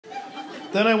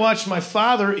Then I watched my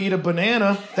father eat a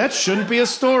banana. That shouldn't be a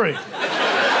story.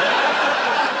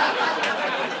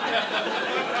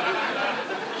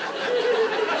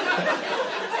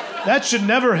 That should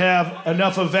never have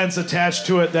enough events attached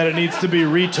to it that it needs to be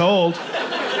retold.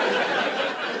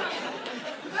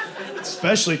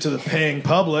 Especially to the paying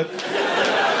public.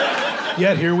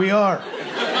 Yet here we are.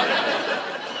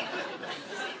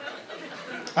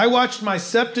 I watched my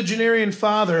septuagenarian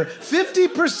father,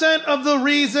 50% of the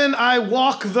reason I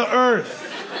walk the earth.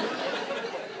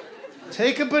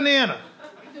 Take a banana.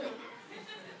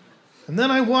 And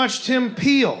then I watched him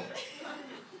peel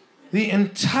the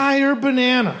entire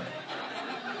banana.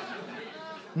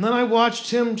 And then I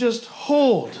watched him just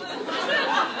hold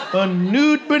a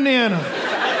nude banana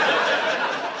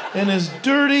in his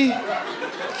dirty,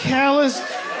 calloused,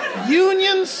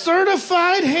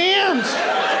 union-certified hands.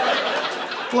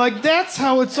 Like that's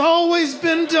how it's always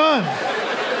been done.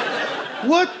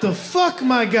 What the fuck,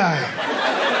 my guy?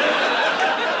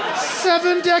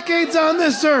 7 decades on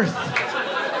this earth.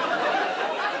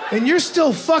 And you're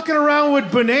still fucking around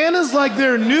with bananas like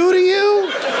they're new to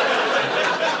you?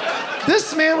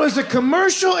 This man was a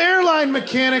commercial airline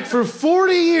mechanic for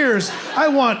 40 years. I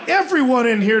want everyone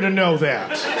in here to know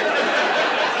that.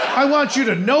 I want you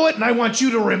to know it, and I want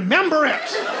you to remember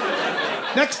it.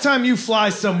 Next time you fly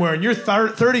somewhere and you're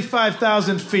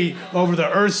 35,000 feet over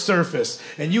the Earth's surface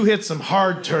and you hit some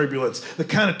hard turbulence, the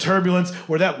kind of turbulence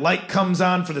where that light comes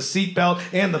on for the seatbelt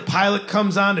and the pilot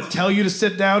comes on to tell you to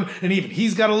sit down, and even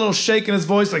he's got a little shake in his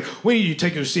voice like, we need you to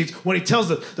take your seats. When he tells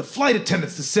the flight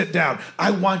attendants to sit down,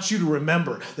 I want you to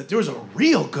remember that there was a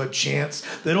real good chance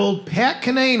that old Pat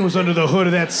Kinane was under the hood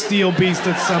of that steel beast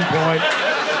at some point.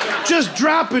 Just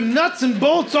dropping nuts and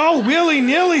bolts all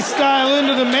willy-nilly style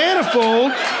into the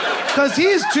manifold because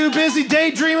he's too busy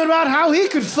daydreaming about how he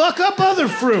could fuck up other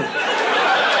fruit.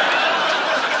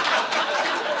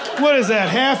 What is that,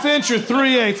 1/2 inch or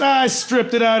 3/8? I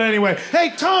stripped it out anyway.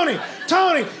 Hey, Tony,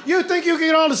 you think you can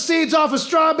get all the seeds off a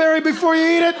strawberry before you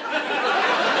eat it?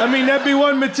 I mean, that'd be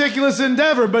one meticulous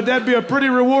endeavor, but that'd be a pretty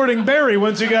rewarding berry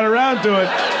once you got around to it.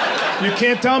 You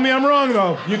can't tell me I'm wrong,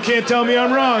 though. You can't tell me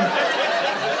I'm wrong.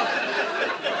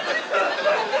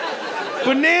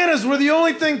 Bananas were the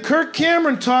only thing Kirk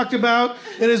Cameron talked about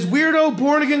in his weirdo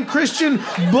born-again Christian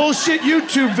bullshit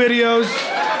YouTube videos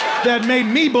that made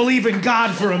me believe in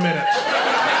God for a minute.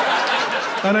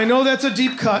 And I know that's a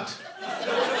deep cut.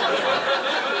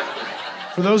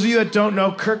 For those of you that don't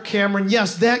know, Kirk Cameron,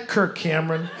 yes, that Kirk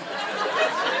Cameron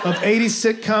of 80s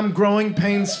sitcom Growing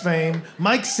Pains fame,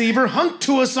 Mike Seaver, hunked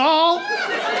to us all.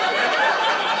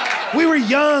 We were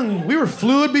young. We were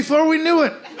fluid before we knew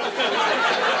it.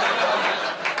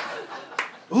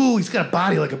 Ooh, he's got a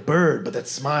body like a bird, but that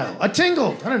smile. I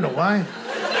tingled. I don't know why.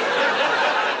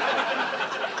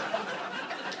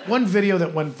 One video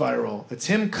that went viral, it's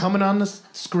him coming on the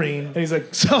screen, and he's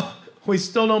like, so, we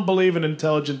still don't believe in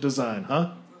intelligent design,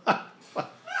 huh?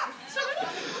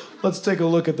 Let's take a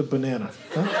look at the banana.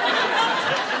 Huh?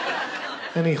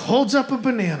 And he holds up a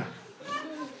banana.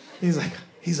 He's like,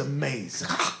 he's amazed.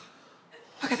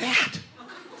 Look at that.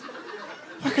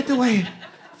 Look at the way it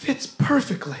fits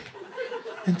perfectly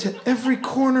into every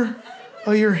corner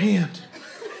of your hand.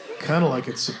 Kind of like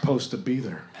it's supposed to be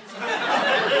there.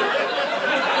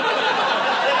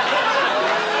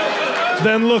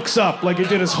 Then looks up like he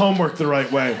did his homework the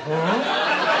right way.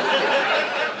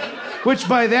 Which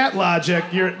by that logic,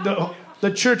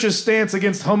 the church's stance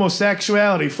against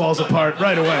homosexuality falls apart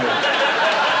right away.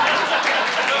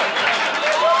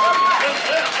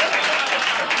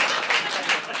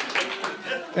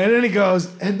 And then he goes,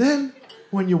 and then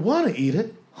when you want to eat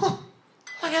it, look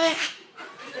at that.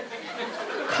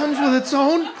 Comes with its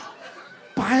own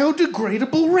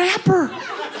biodegradable wrapper.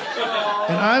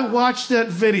 And I watched that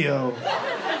video,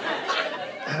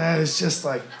 and I was just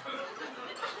like,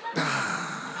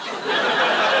 I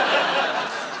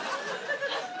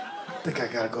think I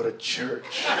gotta go to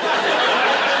church.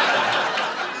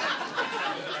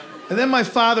 And then my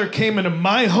father came into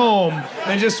my home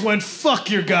and just went, fuck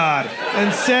your God,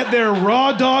 and sat there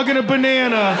raw dogging a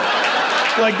banana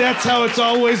like that's how it's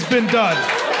always been done.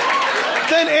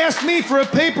 Then asked me for a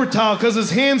paper towel because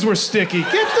his hands were sticky.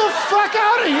 Get the fuck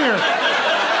out of here.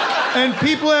 And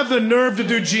people have the nerve to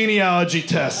do genealogy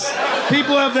tests.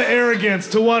 People have the arrogance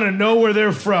to want to know where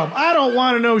they're from. I don't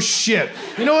want to know shit.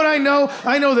 You know what I know?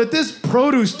 I know that this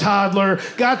produce toddler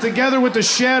got together with the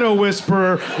shadow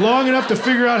whisperer long enough to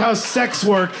figure out how sex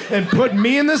works and put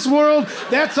me in this world.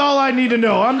 That's all I need to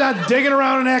know. I'm not digging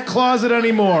around in that closet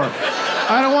anymore.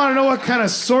 I don't want to know what kind of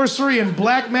sorcery and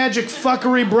black magic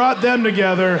fuckery brought them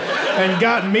together and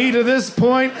got me to this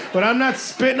point, but I'm not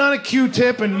spitting on a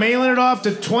Q-tip and mailing it off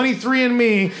to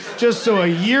 23andMe just so a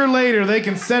year later they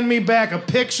can send me back a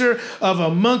picture of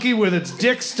a monkey with its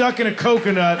dick stuck in a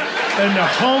coconut and the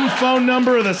home phone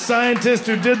number of the scientist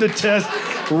who did the test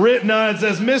written on it. It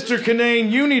says, Mr.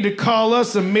 Kinane, you need to call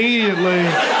us immediately.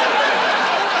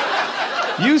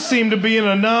 You seem to be an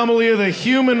anomaly of the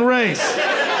human race.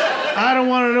 I don't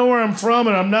want to know where I'm from,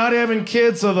 and I'm not having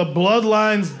kids, so the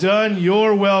bloodline's done.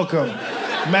 You're welcome.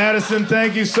 Madison,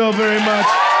 thank you so very much.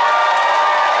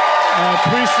 I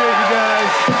appreciate you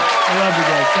guys. I love you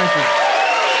guys. Thank you.